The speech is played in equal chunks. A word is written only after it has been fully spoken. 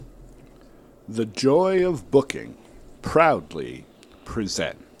The Joy of Booking proudly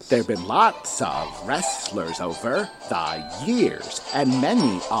presents. There have been lots of wrestlers over the years, and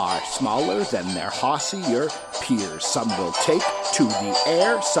many are smaller than their hossier peers. Some will take to the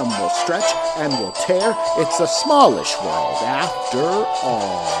air, some will stretch and will tear. It's a smallish world after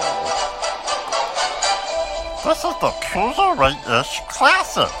all. This is the Cruiserweight-ish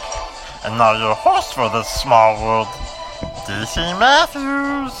Classic. And now your host for this small world, DC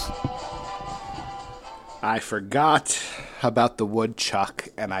Matthews. I forgot about the woodchuck,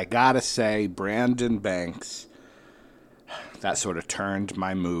 and I gotta say, Brandon Banks, that sort of turned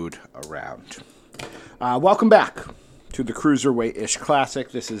my mood around. Welcome back to the Cruiserweight-ish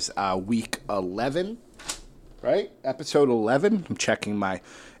Classic. This is week 11, right? Episode 11. I'm checking my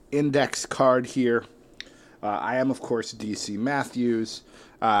index card here. I am, of course, DC Matthews.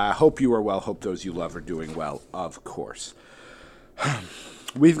 Hope you are well. Hope those you love are doing well, of course.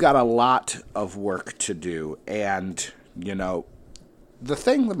 We've got a lot of work to do, and, you know, let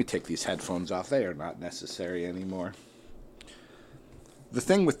me take these headphones off. They are not necessary anymore. The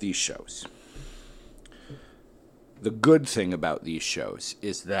thing with these shows, the good thing about these shows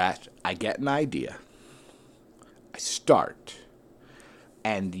is that I get an idea, I start,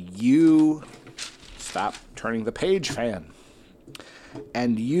 and you stop turning the page, fan.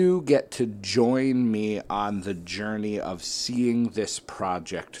 And you get to join me on the journey of seeing this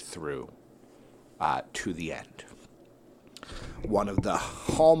project through to the end. One of the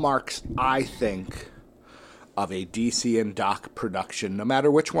hallmarks, I think, of a DC and Doc production, no matter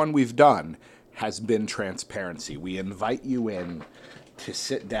which one we've done, has been transparency. We invite you in to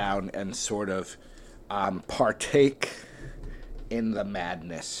sit down and sort of partake in the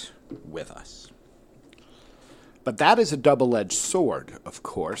madness with us. But that is a double-edged sword, of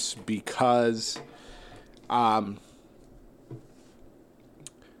course, because it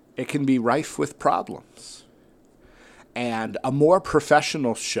can be rife with problems. And a more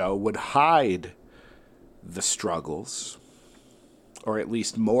professional show would hide the struggles, or at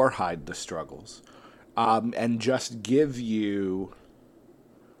least more hide the struggles, and just give you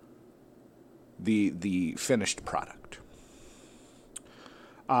the finished product.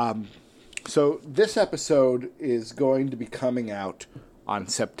 So this episode is going to be coming out on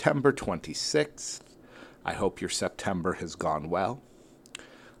September 26th. I hope your September has gone well.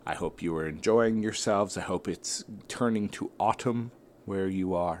 I hope you are enjoying yourselves. I hope it's turning to autumn where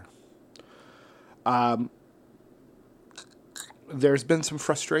you are. There's been some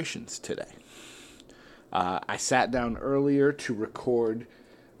frustrations today. I sat down earlier to record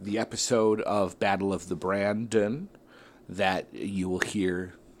the episode of Battle of the Brandon that you will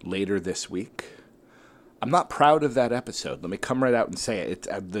hear later this week. I'm not proud of that episode. Let me come right out and say it. It's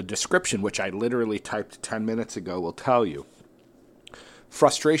the description, which I literally typed 10 minutes ago, will tell you.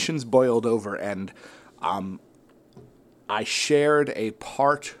 Frustrations boiled over, and I shared a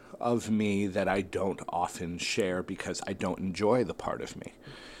part of me that I don't often share because I don't enjoy the part of me.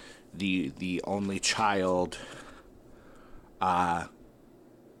 The only child,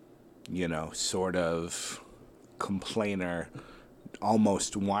 sort of complainer,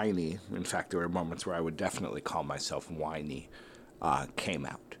 almost whiny. In fact, there were moments where I would definitely call myself whiny, came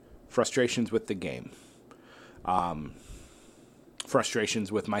out. Frustrations with the game.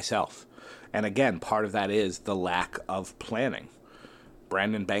 Frustrations with myself. And again, part of that is the lack of planning.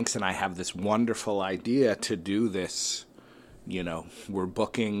 Brandon Banks and I have this wonderful idea to do this. We're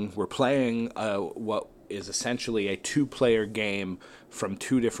playing what is essentially a two-player game from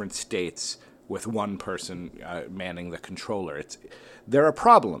two different states with one person manning the controller. There are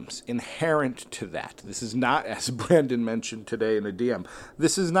problems inherent to that. This is not, as Brandon mentioned today in a DM,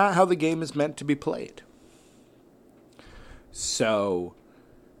 this is not how the game is meant to be played. So,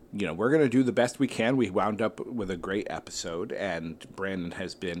 we're going to do the best we can. We wound up with a great episode, and Brandon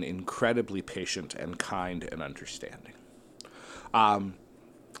has been incredibly patient and kind and understanding.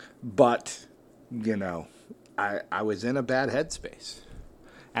 But, I was in a bad headspace,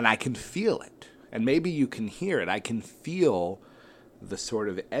 and I can feel it. And maybe you can hear it. I can feel the sort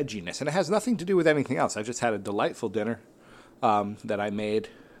of edginess. And it has nothing to do with anything else. I just had a delightful dinner that I made.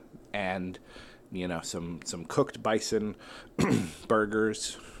 And, some cooked bison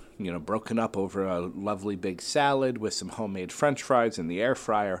burgers, broken up over a lovely big salad with some homemade French fries in the air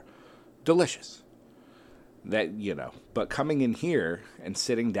fryer. Delicious. But coming in here and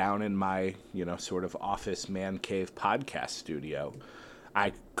sitting down in my, sort of office man cave podcast studio,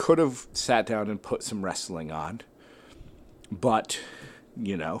 I could have sat down and put some wrestling on, but,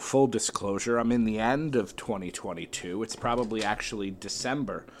 full disclosure, I'm in the end of 2022. It's probably actually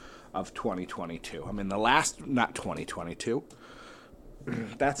December of 2022. I'm in the last, not 2022.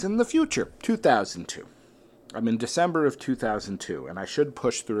 that's in the future, 2002. I'm in December of 2002, and I should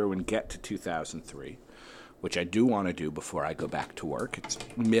push through and get to 2003, which I do want to do before I go back to work. It's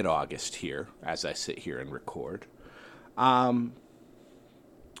mid-August here as I sit here and record. And,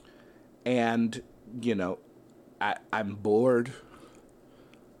 you know, I'm bored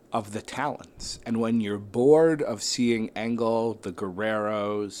of the talents. And when you're bored of seeing Angle, the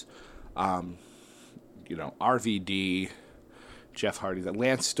Guerreros, RVD, Jeff Hardy,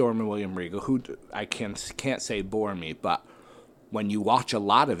 Lance Storm, and William Regal, who I can't say bore me, but when you watch a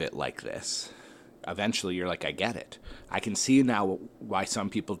lot of it like this, eventually you're like, I get it. I can see now why some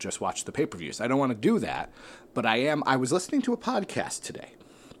people just watch the pay-per-views. I don't want to do that, but I was listening to a podcast today.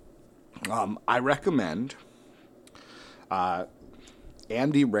 I recommend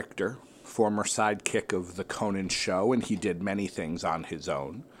Andy Richter, former sidekick of The Conan Show, and he did many things on his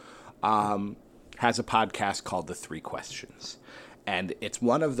own, has a podcast called The Three Questions. And it's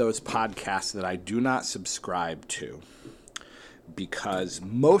one of those podcasts that I do not subscribe to because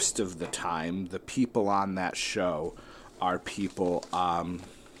most of the time the people on that show are people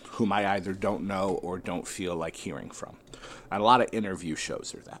whom I either don't know or don't feel like hearing from. And a lot of interview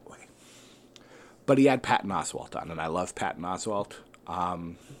shows are that way. But he had Patton Oswalt on, and I love Patton Oswalt.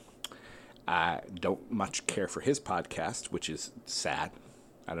 I don't much care for his podcast, which is sad.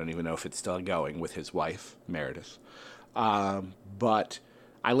 I don't even know if it's still going with his wife, Meredith. But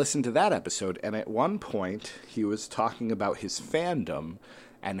I listened to that episode, and at one point he was talking about his fandom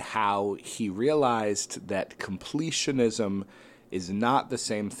and how he realized that completionism is not the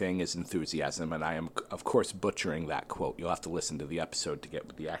same thing as enthusiasm. And I am, of course, butchering that quote. You'll have to listen to the episode to get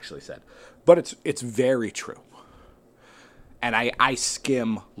what he actually said. But it's very true. And I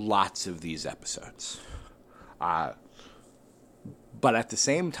skim lots of these episodes. But at the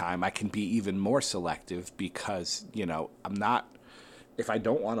same time, I can be even more selective because, if I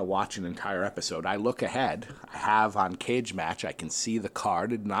don't want to watch an entire episode, I look ahead. I have on Cage Match, I can see the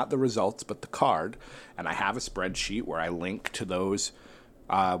card, not the results, but the card. And I have a spreadsheet where I link to those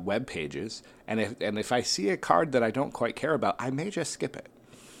web pages. And if I see a card that I don't quite care about, I may just skip it.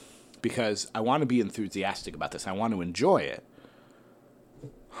 Because I want to be enthusiastic about this. I want to enjoy it.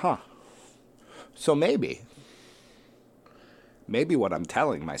 So maybe what I'm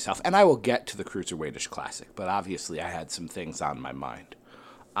telling myself, and I will get to the Cruiserweightish Classic, but obviously I had some things on my mind.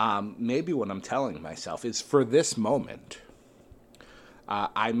 Maybe what I'm telling myself is for this moment,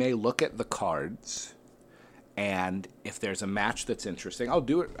 I may look at the cards, and if there's a match that's interesting, I'll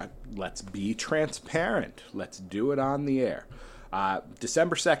do it. Let's be transparent. Let's do it on the air.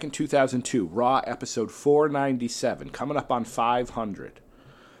 December 2nd, 2002, Raw episode 497, coming up on 500.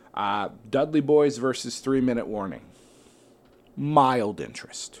 Dudley Boys versus 3 Minute Warning. Mild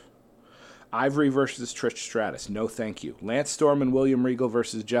interest. Ivory versus Trish Stratus. No thank you. Lance Storm and William Regal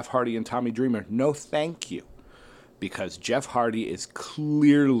versus Jeff Hardy and Tommy Dreamer. No thank you. Because Jeff Hardy is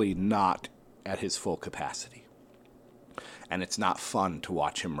clearly not at his full capacity. And it's not fun to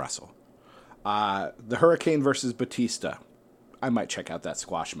watch him wrestle. The Hurricane versus Batista. I might check out that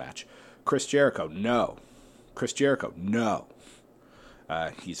squash match. Chris Jericho. No. Chris Jericho. No.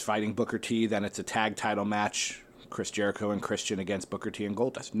 He's fighting Booker T. Then it's a tag title match. Chris Jericho and Christian against Booker T and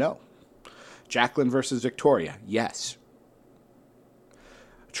Goldust. No. Jacqueline versus Victoria. Yes.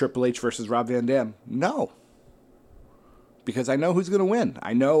 Triple H versus Rob Van Dam. No. Because I know who's going to win.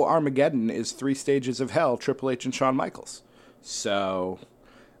 I know Armageddon is 3 stages of hell, Triple H and Shawn Michaels. So,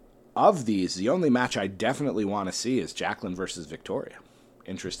 of these, the only match I definitely want to see is Jacqueline versus Victoria,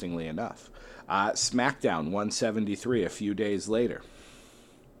 interestingly enough. SmackDown 173 a few days later.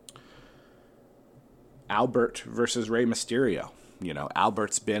 Albert versus Rey Mysterio.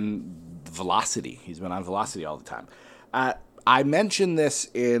 Albert's been Velocity. He's been on Velocity all the time. I mentioned this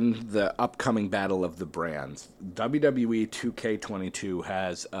in the upcoming Battle of the Brands. WWE 2K22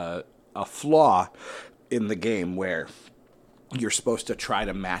 has a flaw in the game where you're supposed to try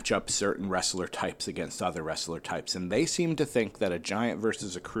to match up certain wrestler types against other wrestler types, and they seem to think that a giant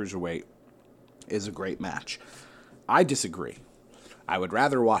versus a cruiserweight is a great match. I disagree. I would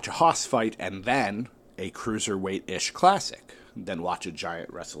rather watch a Hoss fight and then a cruiserweight-ish classic than watch a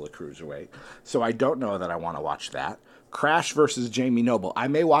giant wrestle a cruiserweight. So I don't know that I want to watch that. Crash versus Jamie Noble. I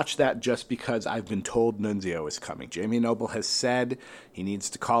may watch that just because I've been told Nunzio is coming. Jamie Noble has said he needs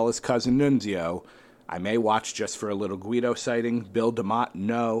to call his cousin Nunzio. I may watch just for a little Guido sighting. Bill DeMott,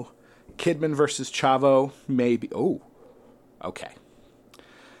 no. Kidman versus Chavo, maybe. Oh, okay.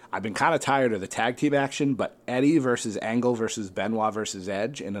 I've been kind of tired of the tag team action, but Eddie versus Angle versus Benoit versus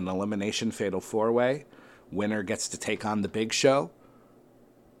Edge in an elimination fatal 4-way. Winner gets to take on the Big Show.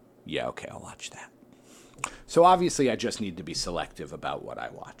 Yeah, okay, I'll watch that. So obviously I just need to be selective about what I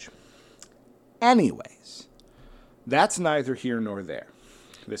watch. Anyways, that's neither here nor there.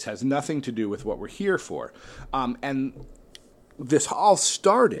 This has nothing to do with what we're here for. And this all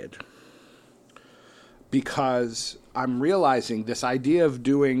started because I'm realizing this idea of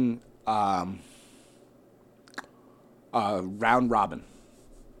doing a round robin,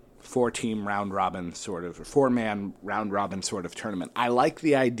 4-team round robin sort of, 4-man round robin sort of tournament. I like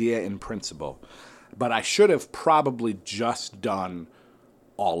the idea in principle, but I should have probably just done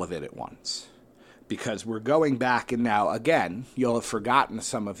all of it at once. Because we're going back, and now, again, you'll have forgotten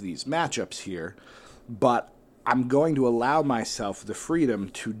some of these matchups here, but I'm going to allow myself the freedom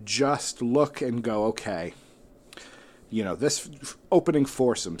to just look and go, okay, you know, this opening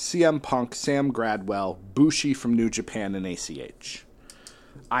foursome, CM Punk, Sam Gradwell, Bushi from New Japan, and ACH.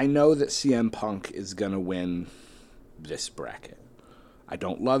 I know that CM Punk is going to win this bracket. I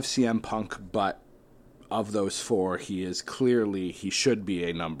don't love CM Punk, but of those four, he should be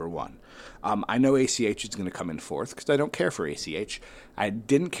a number one. I know ACH is going to come in fourth because I don't care for ACH. I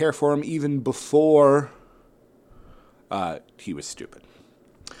didn't care for him even before he was stupid.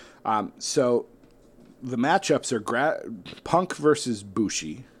 So the matchups are Punk versus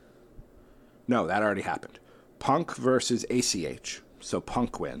Bushi. No, that already happened. Punk versus ACH. So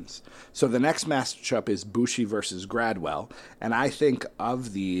Punk wins. So the next matchup is Bushi versus Gradwell. And I think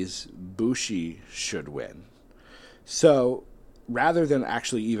of these, Bushi should win. So rather than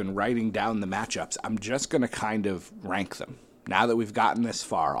actually even writing down the matchups, I'm just going to kind of rank them. Now that we've gotten this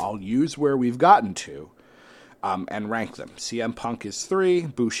far, I'll use where we've gotten to and rank them. CM Punk is 3,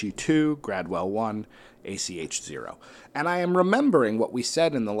 Bushi 2, Gradwell 1, ACH 0. And I am remembering what we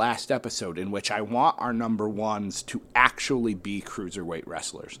said in the last episode, in which I want our number ones to actually be cruiserweight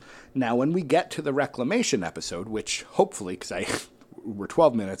wrestlers. Now, when we get to the Reclamation episode, which hopefully, because we're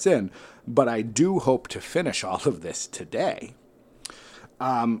 12 minutes in, but I do hope to finish all of this today,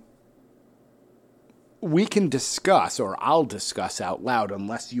 we can discuss, or I'll discuss out loud,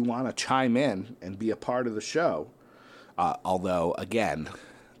 unless you want to chime in and be a part of the show. Although, again,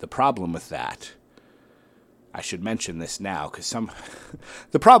 the problem with that, I should mention this now, because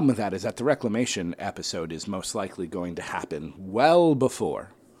the problem with that is that the Reclamation episode is most likely going to happen well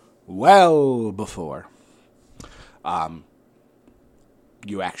before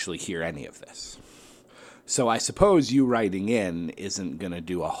you actually hear any of this. So I suppose you writing in isn't going to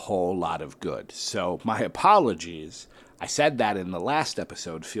do a whole lot of good. So my apologies. I said that in the last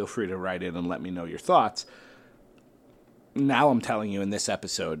episode. Feel free to write in and let me know your thoughts. Now I'm telling you in this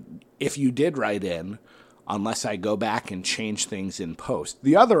episode, if you did write in, unless I go back and change things in post.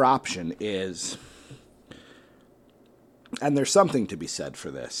 The other option is, and there's something to be said for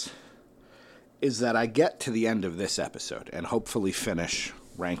this, is that I get to the end of this episode and hopefully finish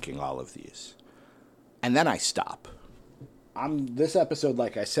ranking all of these. And then I stop. This episode,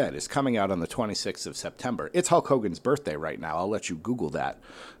 like I said, is coming out on the 26th of September. It's Hulk Hogan's birthday right now. I'll let you Google that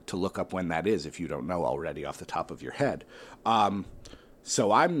to look up when that is if you don't know already off the top of your head.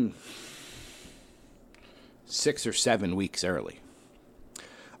 So I'm 6 or 7 weeks early.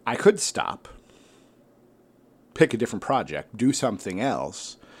 I could stop, pick a different project, do something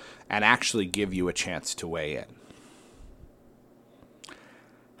else, and actually give you a chance to weigh in.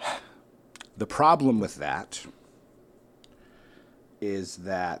 The problem with that is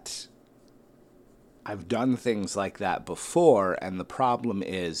that I've done things like that before, and the problem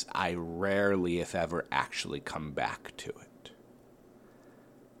is I rarely, if ever, actually come back to it.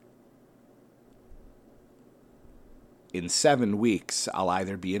 In 7 weeks, I'll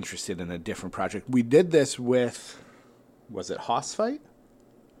either be interested in a different project. We did this with, was it Hoss Fight?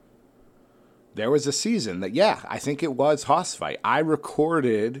 There was a season that, I think it was Hoss Fight. I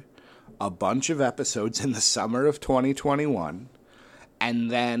recorded a bunch of episodes in the summer of 2021 and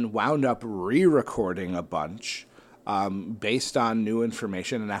then wound up re-recording a bunch based on new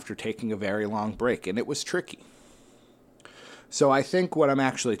information and after taking a very long break. And it was tricky. So I think what I'm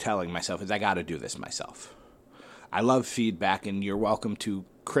actually telling myself is I got to do this myself. I love feedback, and you're welcome to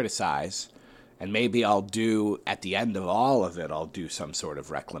criticize. And maybe I'll do, at the end of all of it, I'll do some sort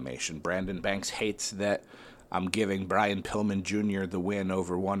of reclamation. Brandon Banks hates that I'm giving Brian Pillman Jr. the win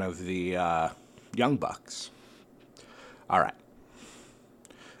over one of the Young Bucks. All right.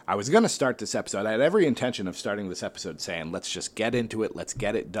 I was going to start this episode. I had every intention of starting this episode saying, let's just get into it, let's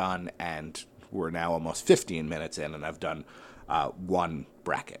get it done, and we're now almost 15 minutes in, and I've done one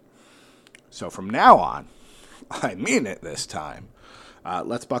bracket. So from now on, I mean it this time,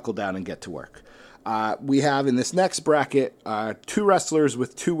 let's buckle down and get to work. We have in this next bracket 2 wrestlers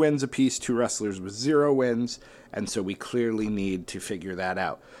with 2 wins apiece, 2 wrestlers with 0 wins, and so we clearly need to figure that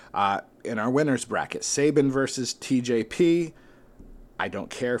out. In our winners bracket, Sabin versus TJP. I don't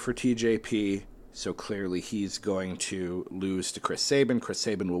care for TJP, so clearly he's going to lose to Chris Sabin. Chris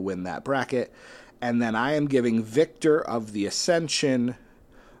Sabin will win that bracket. And then I am giving Victor of the Ascension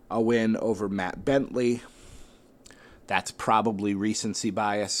a win over Matt Bentley. That's probably recency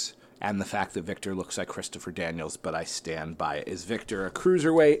bias and the fact that Victor looks like Christopher Daniels, but I stand by it. Is Victor a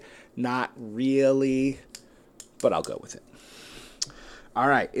cruiserweight? Not really, but I'll go with it. All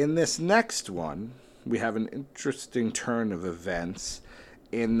right, in this next one, we have an interesting turn of events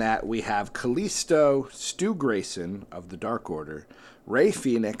in that we have Kalisto, Stu Grayson of the Dark Order, Ray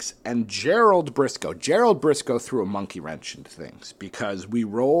Phoenix, and Gerald Briscoe. Gerald Briscoe threw a monkey wrench into things because we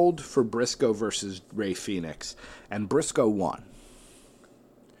rolled for Briscoe versus Ray Phoenix, and Briscoe won.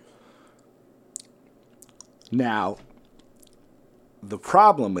 Now, the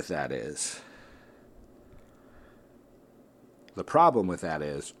problem with that is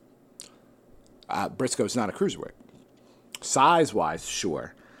Briscoe's not a cruiserweight. Size-wise,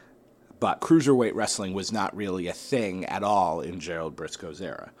 sure, but cruiserweight wrestling was not really a thing at all in Gerald Briscoe's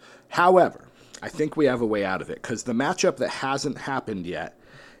era. However, I think we have a way out of it, because the matchup that hasn't happened yet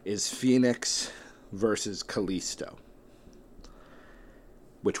is Phoenix versus Kalisto,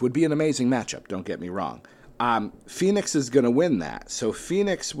 which would be an amazing matchup, don't get me wrong. Phoenix is going to win that, so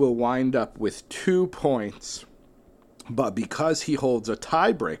Phoenix will wind up with 2 points, but because he holds a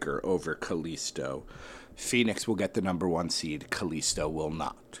tiebreaker over Kalisto, Phoenix will get the number 1 seed, Kalisto will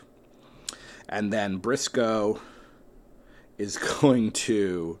not. And then Briscoe is going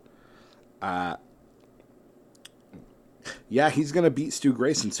to, he's going to beat Stu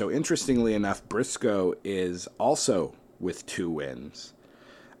Grayson. So interestingly enough, Briscoe is also with 2 wins.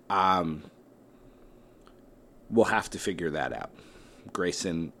 We'll have to figure that out.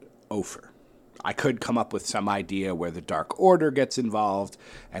 Grayson over. I could come up with some idea where the Dark Order gets involved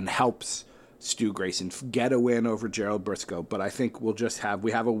and helps Stu Grayson get a win over Gerald Briscoe, but I think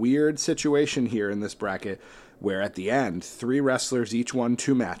we have a weird situation here in this bracket where at the end, 3 wrestlers each won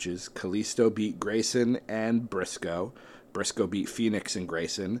 2 matches. Kalisto beat Grayson and Briscoe. Briscoe beat Phoenix and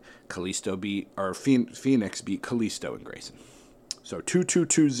Grayson. Phoenix beat Kalisto and Grayson. So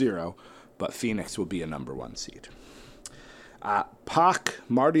 2-2-2-0, but Phoenix will be a number 1 seed. Pac,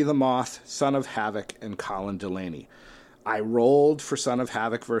 Marty the Moth, Son of Havoc, and Colin Delaney. I rolled for Son of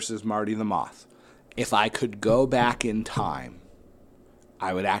Havoc versus Marty the Moth. If I could go back in time,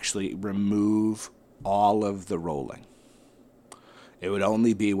 I would actually remove all of the rolling. It would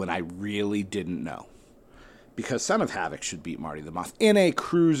only be when I really didn't know. Because Son of Havoc should beat Marty the Moth in a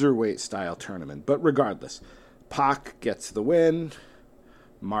cruiserweight style tournament. But regardless, Pac gets the win.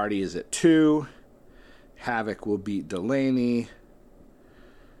 Marty is at 2. Havoc will beat Delaney.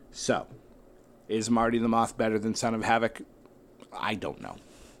 So, is Marty the Moth better than Son of Havoc? I don't know.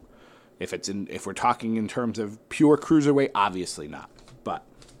 If we're talking in terms of pure cruiserweight, obviously not. But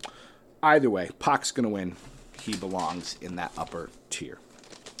either way, Pac's going to win. He belongs in that upper tier.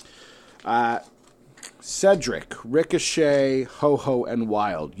 Cedric, Ricochet, Ho-Ho, and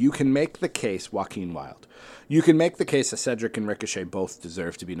Wild. You can make the case, Joaquin Wilde. You can make the case that Cedric and Ricochet both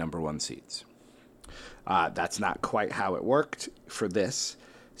deserve to be number 1 seeds. That's not quite how it worked for this.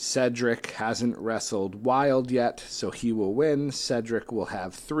 Cedric hasn't wrestled Wild yet, so he will win. Cedric will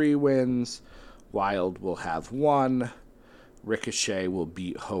have 3 wins. Wild will have 1. Ricochet will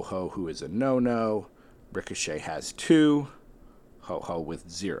beat Ho-Ho, who is a no-no. Ricochet has 2. Ho-Ho with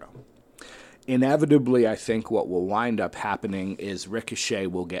 0. Inevitably, I think what will wind up happening is Ricochet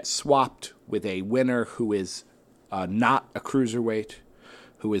will get swapped with a winner who is not a cruiserweight,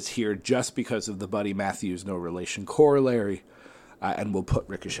 who is here just because of the Buddy Matthews no relation corollary, and we'll put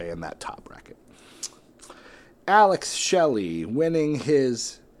Ricochet in that top bracket. Alex Shelley winning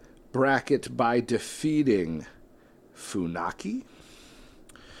his bracket by defeating Funaki.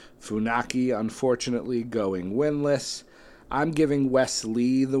 Funaki, unfortunately, going winless. I'm giving Wes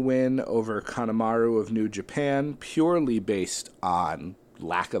Lee the win over Kanemaru of New Japan, purely based on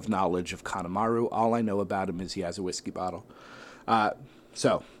lack of knowledge of Kanemaru. All I know about him is he has a whiskey bottle.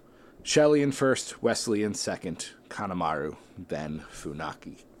 So, Shelley in first, Wesley in second, Kanemaru, then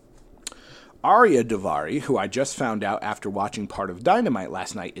Funaki. Arya Daivari, who I just found out after watching part of Dynamite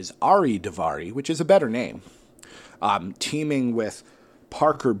last night, is Ari Daivari, which is a better name, teaming with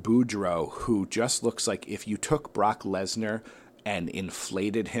Parker Boudreaux, who just looks like if you took Brock Lesnar and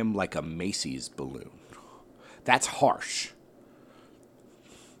inflated him like a Macy's balloon. That's harsh,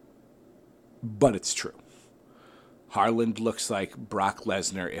 but it's true. Harland looks like Brock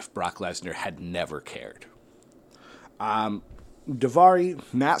Lesnar if Brock Lesnar had never cared. Daivari,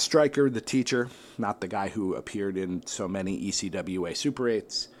 Matt Striker, the teacher, not the guy who appeared in so many ECWA Super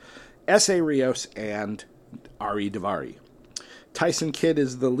 8s, S.A. Rios, and Ari Daivari. Tyson Kidd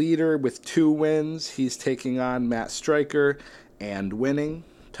is the leader with 2 wins. He's taking on Matt Striker and winning.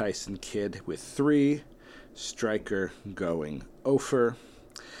 Tyson Kidd with 3. Striker going over.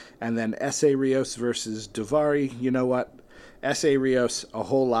 And then S.A. Rios versus Daivari. You know what? S.A. Rios, a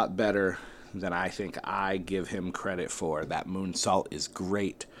whole lot better than I think I give him credit for. That moonsault is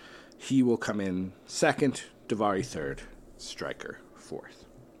great. He will come in second, Daivari third, Striker fourth.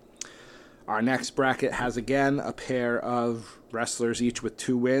 Our next bracket has again a pair of wrestlers each with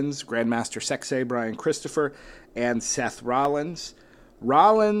 2 wins. Grandmaster Sexay Brian Christopher and Seth Rollins.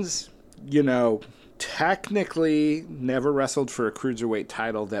 Rollins, technically never wrestled for a cruiserweight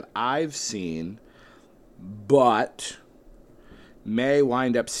title that I've seen, but may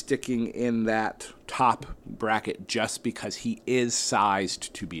wind up sticking in that top bracket just because he is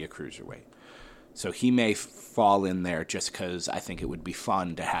sized to be a cruiserweight. So he may fall in there just because I think it would be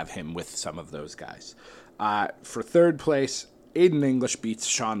fun to have him with some of those guys. For third place, Aiden English beats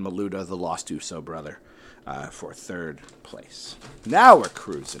Sean Maluda, the Lost Uso brother, for third place. Now we're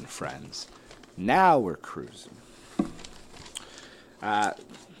cruising, friends. Now we're cruising.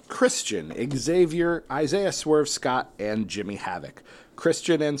 Christian, Xavier, Isaiah Swerve Scott, and Jimmy Havoc.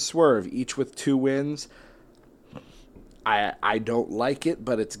 Christian and Swerve, each with 2 wins. I don't like it,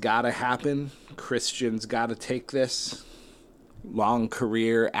 but it's got to happen. Christian's got to take this. Long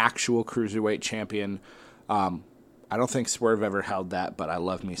career, actual cruiserweight champion. I don't think Swerve ever held that, but I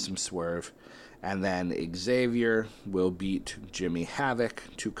love me some Swerve. And then Xavier will beat Jimmy Havoc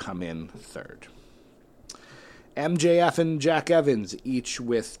to come in third. MJF and Jack Evans, each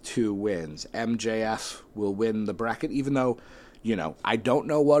with 2 wins. MJF will win the bracket, even though, I don't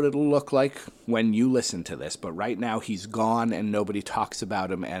know what it'll look like when you listen to this, but right now he's gone and nobody talks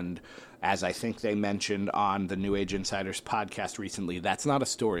about him. And as I think they mentioned on the New Age Insiders podcast recently, that's not a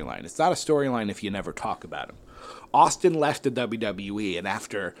storyline. It's not a storyline if you never talk about him. Austin left the WWE, and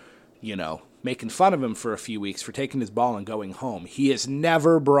after, making fun of him for a few weeks for taking his ball and going home, he is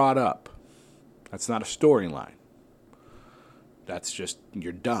never brought up. That's not a storyline. That's just,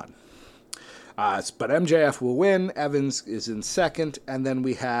 you're done. But MJF will win. Evans is in second. And then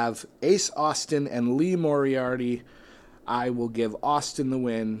we have Ace Austin and Lee Moriarty. I will give Austin the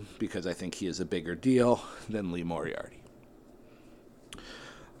win because I think he is a bigger deal than Lee Moriarty.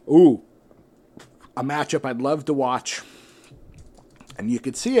 Ooh, a matchup I'd love to watch. And you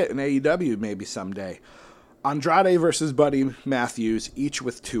could see it in AEW maybe someday. Andrade versus Buddy Matthews, each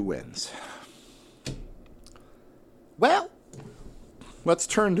with 2 wins. Well, let's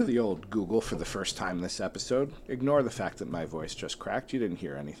turn to the old Google for the first time this episode. Ignore the fact that my voice just cracked. You didn't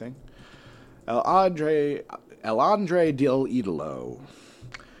hear anything. El Andre Del Idolo.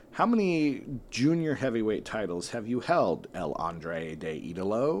 How many junior heavyweight titles have you held, El Andre de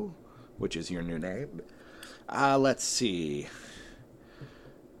Idolo? Which is your new name. Let's see.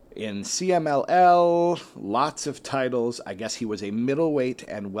 In CMLL, lots of titles. I guess he was a middleweight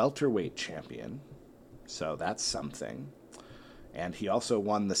and welterweight champion. So that's something. And he also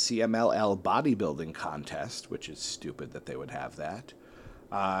won the CMLL bodybuilding contest, which is stupid that they would have that.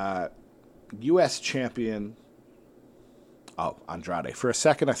 U.S. champion. Oh, Andrade. For a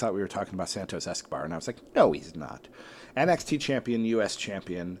second, I thought we were talking about Santos Escobar, and I was like, no, he's not. NXT champion, U.S.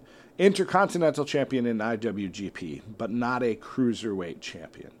 champion, Intercontinental champion in IWGP, but not a cruiserweight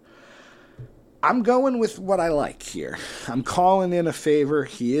champion. I'm going with what I like here. I'm calling in a favor.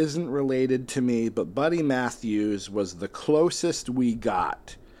 He isn't related to me, but Buddy Matthews was the closest we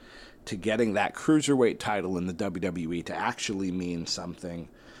got to getting that cruiserweight title in the WWE to actually mean something.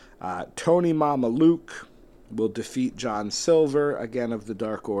 Tony Mama Luke will defeat John Silver, again of the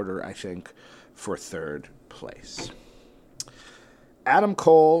Dark Order, I think, for third place. Adam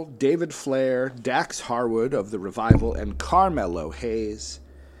Cole, David Flair, Dax Harwood of the Revival, and Carmelo Hayes.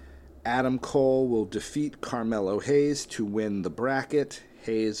 Adam Cole will defeat Carmelo Hayes to win the bracket.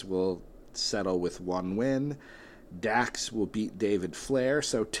 Hayes will settle with 1 win. Dax will beat David Flair.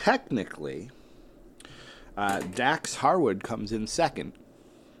 So technically, Dax Harwood comes in second.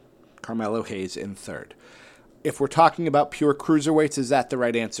 Carmelo Hayes in third. If we're talking about pure cruiserweights, is that the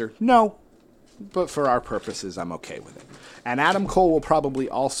right answer? No. But for our purposes, I'm okay with it. And Adam Cole will probably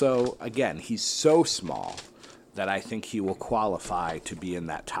also, again, he's so small that I think he will qualify to be in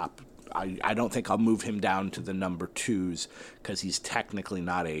that top. I don't think I'll move him down to the number 2s because he's technically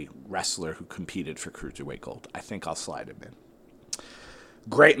not a wrestler who competed for Cruiserweight Gold. I think I'll slide him in.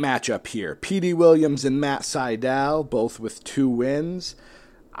 Great matchup here. Petey Williams and Matt Sydal, both with 2 wins.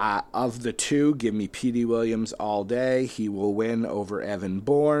 Of the 2, give me Petey Williams all day. He will win over Evan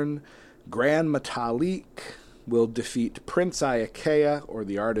Bourne. Gran Metalik will defeat Prince Iakea, or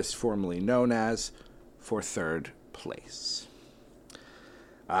the artist formerly known as, for 3rd place.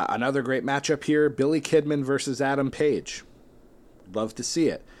 Another great matchup here, Billy Kidman versus Adam Page. Love to see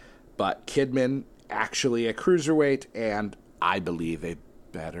it. But Kidman, actually a cruiserweight, and I believe a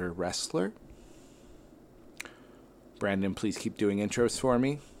better wrestler. Brandon, please keep doing intros for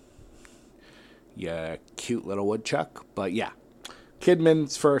me. You cute little woodchuck. But yeah,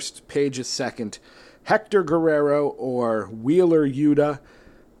 Kidman's first, Page is second. Hector Guerrero or Wheeler Yuta,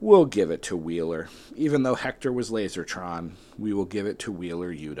 we'll give it to Wheeler. Even though Hector was Lasertron, we will give it to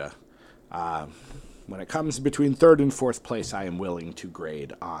Wheeler Yuta. When it comes between 3rd and 4th place, I am willing to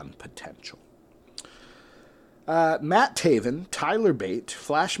grade on potential. Matt Taven, Tyler Bate,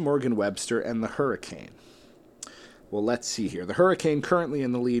 Flash Morgan Webster, and the Hurricane. Well, let's see here. The Hurricane currently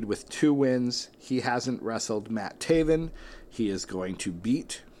in the lead with 2 wins. He hasn't wrestled Matt Taven. He is going to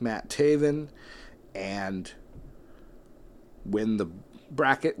beat Matt Taven and win the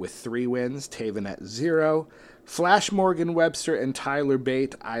bracket with 3 wins. Taven at 0. Flash Morgan Webster and Tyler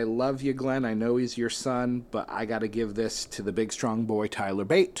Bate. I love you, Glenn. I know he's your son, but I got to give this to the big strong boy, Tyler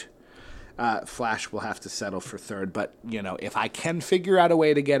Bate. Flash will have to settle for 3rd, but, if I can figure out a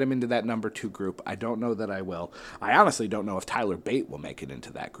way to get him into that number 2 group, I don't know that I will. I honestly don't know if Tyler Bate will make it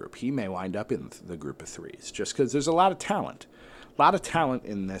into that group. He may wind up in the group of 3s, just because there's a lot of talent. A lot of talent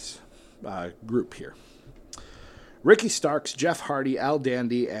in this group here. Ricky Starks, Jeff Hardy, Al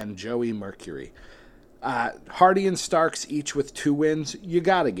Dandy, and Joey Mercury. Hardy and Starks each with 2 wins. You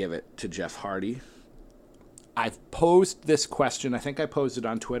got to give it to Jeff Hardy. I've posed this question. I think I posed it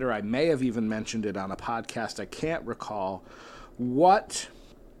on Twitter. I may have even mentioned it on a podcast. I can't recall. What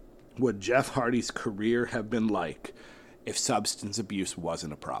would Jeff Hardy's career have been like if substance abuse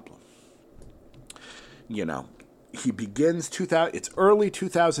wasn't a problem? He begins it's early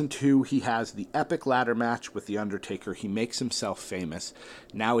 2002. He has the epic ladder match with The Undertaker. He makes himself famous.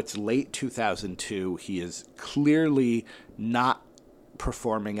 Now it's late 2002. He is clearly not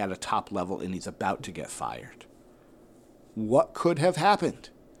performing at a top level, and he's about to get fired. What could have happened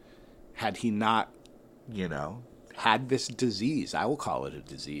had he not, had this disease? I will call it a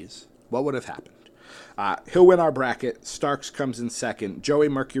disease. What would have happened? He'll win our bracket. Starks comes in 2nd. Joey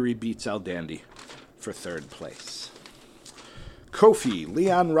Mercury beats El Dandy for 3rd place. Kofi,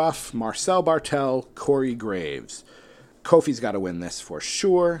 Leon Ruff, Marcel Bartel, Corey Graves. Kofi's got to win this for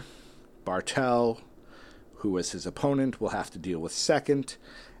sure. Bartel, who was his opponent, will have to deal with 2nd,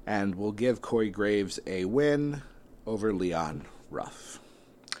 and we'll give Corey Graves a win over Leon Ruff.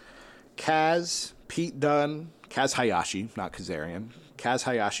 Kaz, Pete Dunne, Kaz Hayashi, not Kazarian. Kaz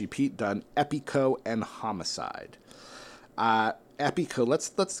Hayashi, Pete Dunne, Epico, and Homicide. Epico,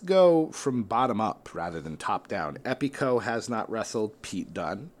 let's go from bottom up rather than top down. Epico has not wrestled Pete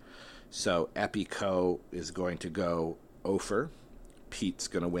Dunne, so Epico is going to go over. Pete's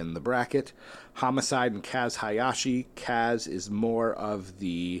going to win the bracket. Homicide and Kaz Hayashi. Kaz is more of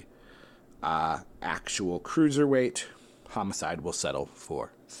the actual cruiserweight. Homicide will settle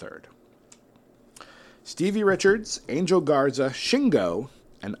for 3rd. Stevie Richards, Angel Garza, Shingo,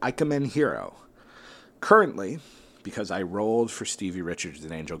 and Ikemen Hero. Currently, because I rolled for Stevie Richards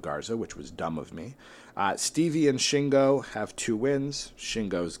and Angel Garza, which was dumb of me, Stevie and Shingo have 2 wins.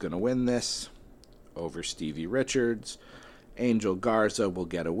 Shingo's going to win this over Stevie Richards. Angel Garza will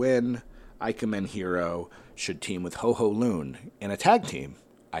get a win. Ikemen Hero should team with Ho Ho Loon in a tag team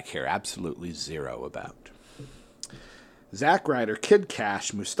I care absolutely 0 about. Zack Ryder, Kid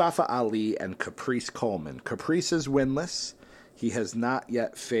Cash, Mustafa Ali, and Caprice Coleman. Caprice is winless. He has not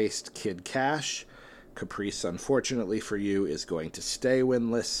yet faced Kid Cash. Caprice, unfortunately for you, is going to stay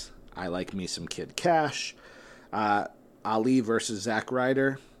winless. I like me some Kid Cash. Ali versus Zack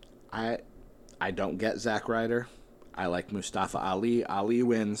Ryder. I don't get Zack Ryder. I like Mustafa Ali. Ali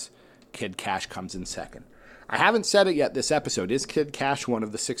wins. Kid Cash comes in 2nd. I haven't said it yet this episode. Is Kid Cash one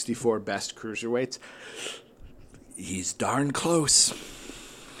of the 64 best cruiserweights? He's darn close.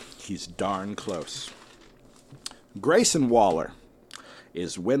 He's darn close. Grayson Waller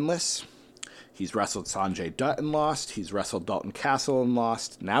is winless. He's wrestled Sanjay Dutt and lost. He's wrestled Dalton Castle and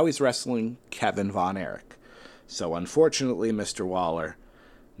lost. Now he's wrestling Kevin Von Erich. So unfortunately, Mr. Waller,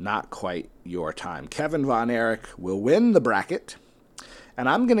 not quite your time. Kevin Von Erich will win the bracket. And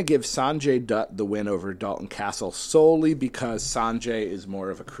I'm going to give Sanjay Dutt the win over Dalton Castle solely because Sanjay is more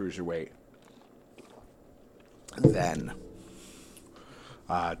of a cruiserweight than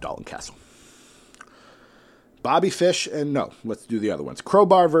Dalton Castle. Bobby Fish and no, let's do the other ones.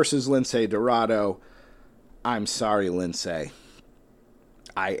 Crowbar versus Lince Dorado. I'm sorry, Lince.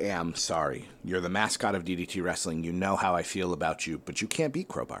 I am sorry. You're the mascot of DDT Wrestling. You know how I feel about you, but you can't beat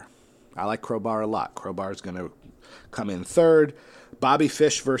Crowbar. I like Crowbar a lot. Crowbar's going to come in third. Bobby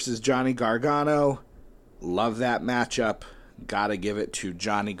Fish versus Johnny Gargano. Love that matchup. Gotta give it to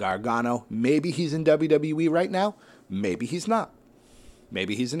Johnny Gargano. Maybe he's in WWE right now. Maybe he's not.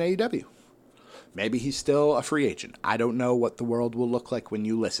 Maybe he's in AEW. Maybe he's still a free agent. I don't know what the world will look like when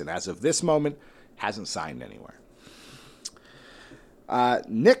you listen. As of this moment, hasn't signed anywhere.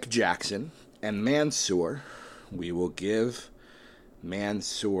 Nick Jackson and Mansoor. We will give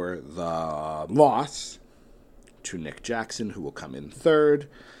Mansoor the loss to Nick Jackson, who will come in third.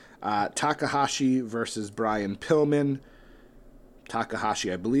 Takahashi versus Brian Pillman.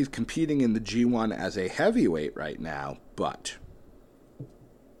 Takahashi, I believe, competing in the G1 as a heavyweight right now, but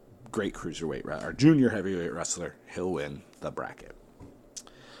great cruiserweight, or junior heavyweight wrestler. He'll win the bracket.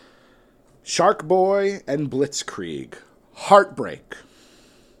 Shark Boy and Blitzkrieg. Heartbreak.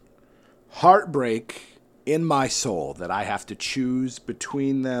 Heartbreak in my soul that I have to choose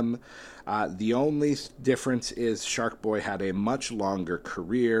between them. The only difference is Shark Boy had a much longer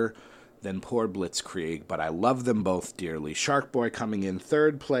career than poor Blitzkrieg, but I love them both dearly. Shark Boy coming in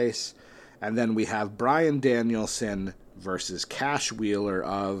third place, and then we have Bryan Danielson versus Cash Wheeler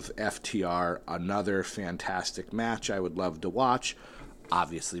of FTR. Another fantastic match I would love to watch.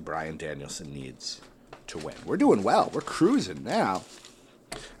 Obviously, Bryan Danielson needs to win. We're doing well. We're cruising now.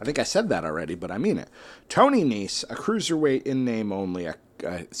 I think I said that already, but I mean it. Tony Nese, a cruiserweight in name only, a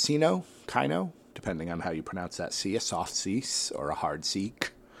Kino, depending on how you pronounce that C, a soft C or a hard C.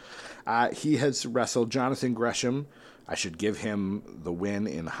 He has wrestled Jonathan Gresham. I should give him the win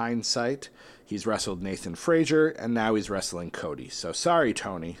in hindsight. He's wrestled Nathan Frazier, and now he's wrestling Cody. So sorry,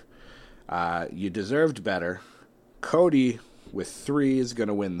 Tony. You deserved better. Cody, with 3, is going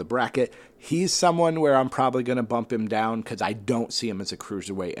to win the bracket. He's someone where I'm probably going to bump him down because I don't see him as a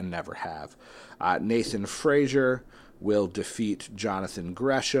cruiserweight and never have. Nathan Frazier will defeat Jonathan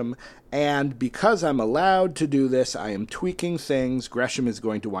Gresham. And because I'm allowed to do this, I am tweaking things. Gresham is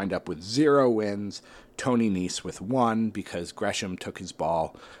going to wind up with 0 wins. Tony Nese with 1 because Gresham took his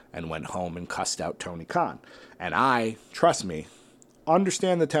ball and went home and cussed out Tony Khan. And I, trust me,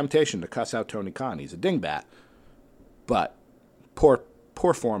 understand the temptation to cuss out Tony Khan. He's a dingbat. But poor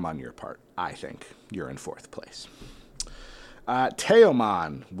form on your part, I think. You're in 4th place.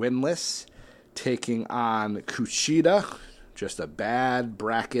 Teoman, winless, taking on Kushida. Just a bad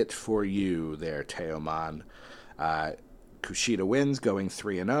bracket for you there, Teoman. Kushida wins, going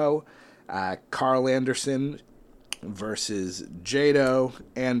 3-0. Carl Anderson versus Jado.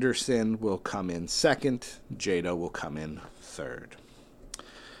 Anderson will come in 2nd. Jado will come in 3rd.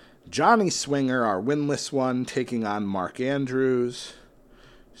 Johnny Swinger, our winless one, taking on Mark Andrews.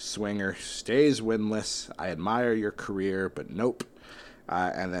 Swinger stays winless. I admire your career, but nope.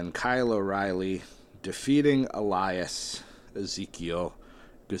 And then Kyle O'Reilly defeating Elias Ezekiel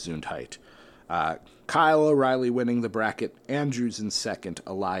Gesundheit. Kyle O'Reilly winning the bracket. Andrews in 2nd.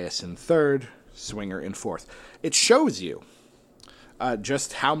 Elias in 3rd. Swinger in 4th. It shows you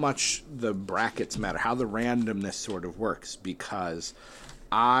just how much the brackets matter, how the randomness sort of works, because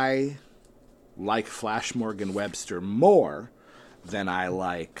I like Flash Morgan Webster more than I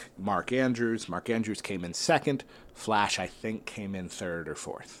like Mark Andrews. Mark Andrews came in 2nd. Flash, I think, came in 3rd or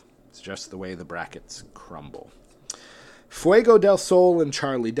 4th. It's just the way the brackets crumble. Fuego del Sol and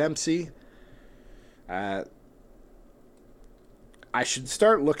Charlie Dempsey. I should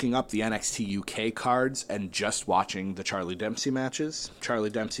start looking up the NXT UK cards and just watching the Charlie Dempsey matches. Charlie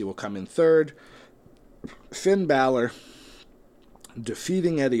Dempsey will come in 3rd. Finn Balor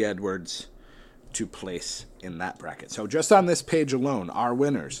defeating Eddie Edwards to place in that bracket. So just on this page alone, our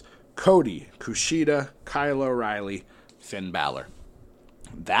winners: Cody, Kushida, Kyle O'Reilly, Finn Balor.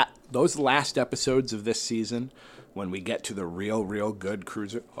 Those last episodes of this season, when we get to the real good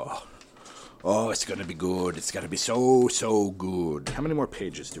cruiser, it's going to be good. It's going to be so good. How many more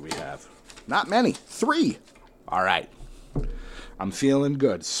pages do we have? Not many. 3. All right. I'm feeling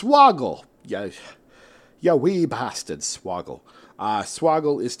good. Swoggle. Yeah, wee bastard, Swoggle.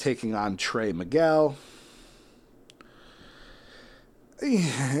 Swoggle is taking on Trey Miguel.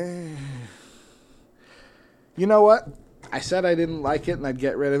 You know what? I said I didn't like it and I'd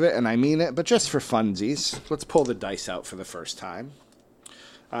get rid of it, and I mean it, but just for funsies, let's pull the dice out for the first time.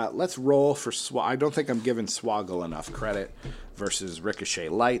 Let's roll for I don't think I'm giving Swoggle enough credit versus Ricochet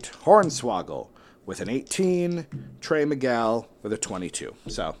Light. Hornswoggle with an 18, Trey Miguel with a 22.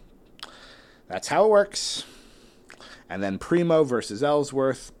 So that's how it works. And then Primo versus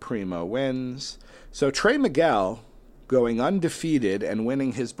Ellsworth. Primo wins. So Trey Miguel going undefeated and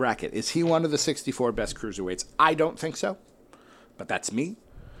winning his bracket. Is he one of the 64 best cruiserweights? I don't think so, but that's me.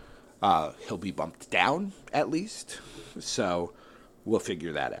 He'll be bumped down at least, so we'll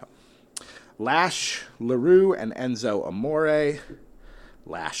figure that out. Lash, LaRue, and Enzo Amore.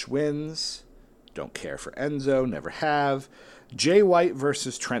 Lash wins. Don't care for Enzo, never have. Jay White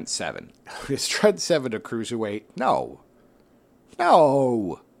versus Trent Seven. Is Trent Seven a cruiserweight? No.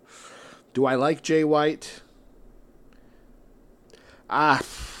 No. Do I like Jay White?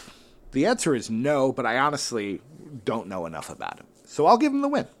 The answer is no, but I honestly don't know enough about him. So I'll give him the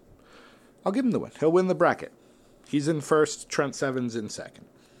win. He'll win the bracket. He's in first, Trent Seven's in second.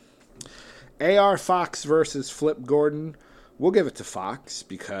 AR Fox versus Flip Gordon. We'll give it to Fox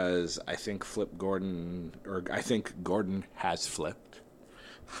because I think Gordon has flipped.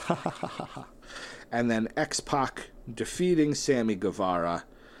 And then X-Pac defeating Sammy Guevara.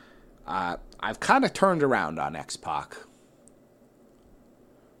 I've kind of turned around on X-Pac.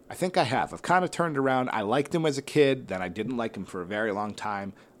 I think I have. I've kind of turned around. I liked him as a kid, then I didn't like him for a very long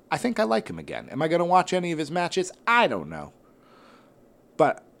time. I think I like him again. Am I going to watch any of his matches? I don't know.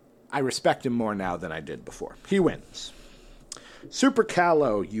 But I respect him more now than I did before. He wins. Super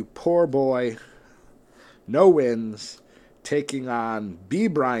Callow, you poor boy. No wins. Taking on B.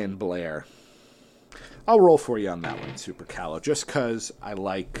 Brian Blair. I'll roll for you on that one, Super Callow, just because I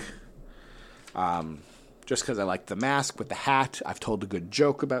like the mask with the hat. I've told a good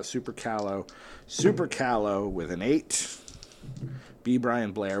joke about Super Callow. Super Callow with an 8. B.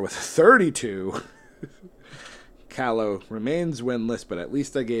 Brian Blair with a 32. Callow remains winless, but at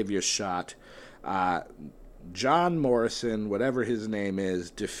least I gave you a shot. John Morrison, whatever his name is,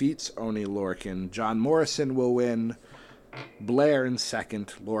 defeats Oney Lorcan. John Morrison will win. Blair in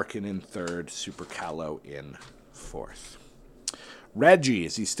second, Lorcan in third, Super Callow in fourth. Reggie,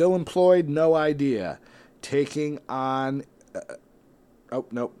 is he still employed? No idea. Taking on...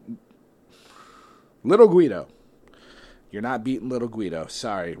 Little Guido. You're not beating Little Guido.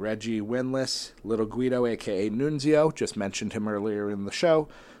 Sorry. Reggie winless. Little Guido, a.k.a. Nunzio, just mentioned him earlier in the show,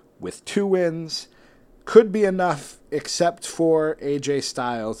 with 2 wins. Could be enough, except for AJ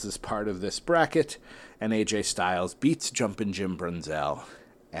Styles as part of this bracket. And AJ Styles beats Jumpin' Jim Brunzell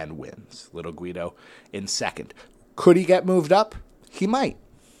and wins. Little Guido in second. Could he get moved up? He might.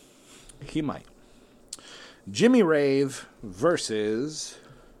 Jimmy Rave versus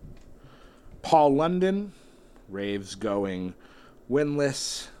Paul London. Rave's going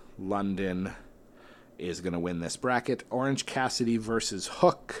winless. London is going to win this bracket. Orange Cassidy versus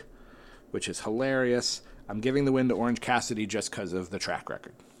Hook, which is hilarious. I'm giving the win to Orange Cassidy just because of the track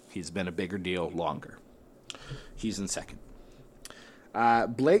record. He's been a bigger deal longer. He's in second.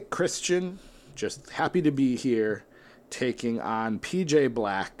 Blake Christian, just happy to be here, taking on PJ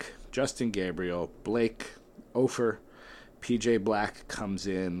Black, Justin Gabriel, Blake Ofer. PJ Black comes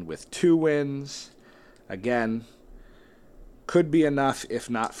in with 2 wins. Again, could be enough if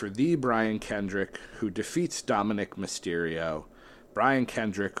not for the Brian Kendrick, who defeats Dominic Mysterio. Brian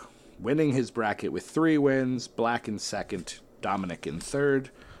Kendrick winning his bracket with 3 wins. Black in second, Dominic in third.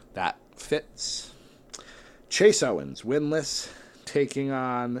 That fits. Chase Owens, winless, taking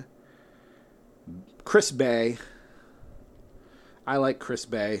on Chris Bay. I like Chris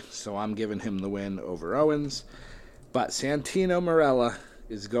Bay, so I'm giving him the win over Owens. But Santino Marella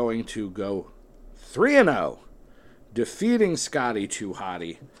is going to go 3-0, defeating Scotty 2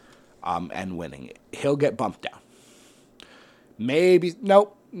 Hottie and winning it. He'll get bumped down. Maybe,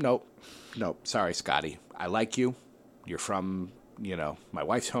 nope. Sorry, Scotty. I like you. You're from, my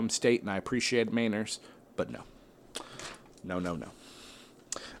wife's home state, and I appreciate manners, but no.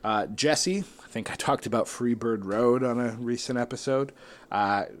 Jesse, I think I talked about Freebird Road on a recent episode,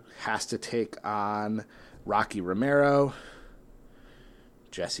 has to take on Rocky Romero.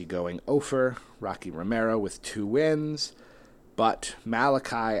 Jesse going Ofer. Rocky Romero with 2 wins. But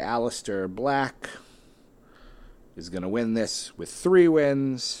Malachi Alistair Black is going to win this with 3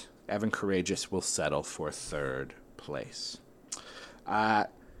 wins. Evan Courageous will settle for third place.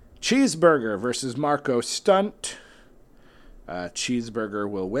 Cheeseburger versus Marco Stunt. Cheeseburger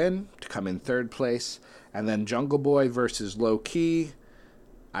will win to come in third place. And then Jungle Boy versus Low Key.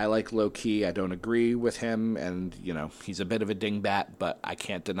 I like Low Key. I don't agree with him. And, he's a bit of a dingbat, but I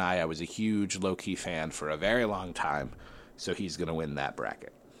can't deny I was a huge Low Key fan for a very long time. So he's going to win that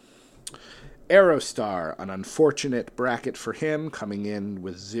bracket. Aerostar, an unfortunate bracket for him, coming in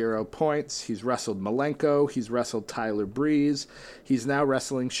with 0 points. He's wrestled Malenko. He's wrestled Tyler Breeze. He's now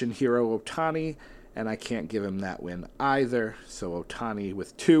wrestling Shinhiro Otani, and I can't give him that win either. So Otani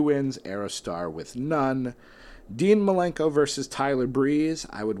with 2 wins, Aerostar with none. Dean Malenko versus Tyler Breeze.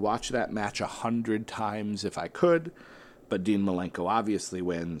 I would watch that match 100 times if I could, but Dean Malenko obviously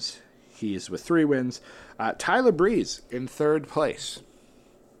wins. He's with 3 wins. Tyler Breeze in 3rd place.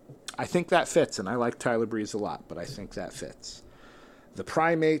 I think that fits, and I like Tyler Breeze a lot, but I think that fits. The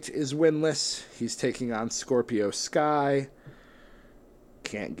Primate is winless. He's taking on Scorpio Sky.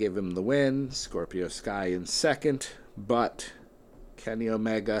 Can't give him the win. Scorpio Sky in 2nd, but Kenny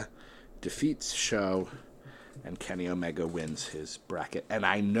Omega defeats Show, and Kenny Omega wins his bracket. And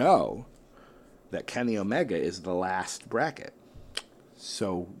I know that Kenny Omega is the last bracket.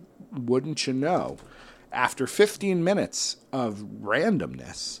 So, wouldn't you know, after 15 minutes of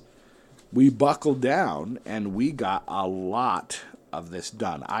randomness, we buckled down and we got a lot of this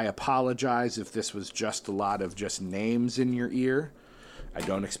done. I apologize if this was just a lot of just names in your ear. I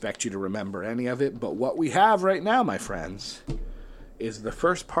don't expect you to remember any of it, but what we have right now, my friends, is the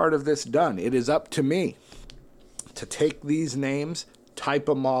first part of this done. It is up to me to take these names, type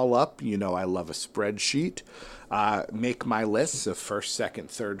them all up. You know I love a spreadsheet. Make my lists of 1st, 2nd,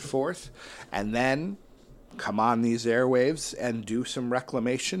 3rd, 4th, and then come on these airwaves and do some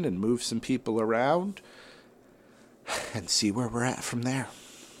reclamation and move some people around and see where we're at from there.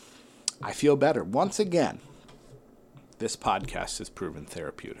 I feel better. Once again, this podcast has proven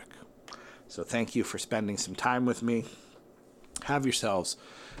therapeutic. So thank you for spending some time with me. Have yourselves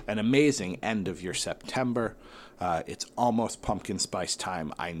an amazing end of your September. It's almost pumpkin spice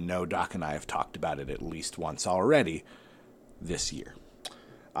time. I know Doc and I have talked about it at least once already this year.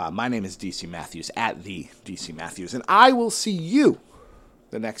 My name is DC Matthews, at the DC Matthews, and I will see you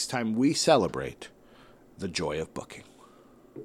the next time we celebrate the joy of booking.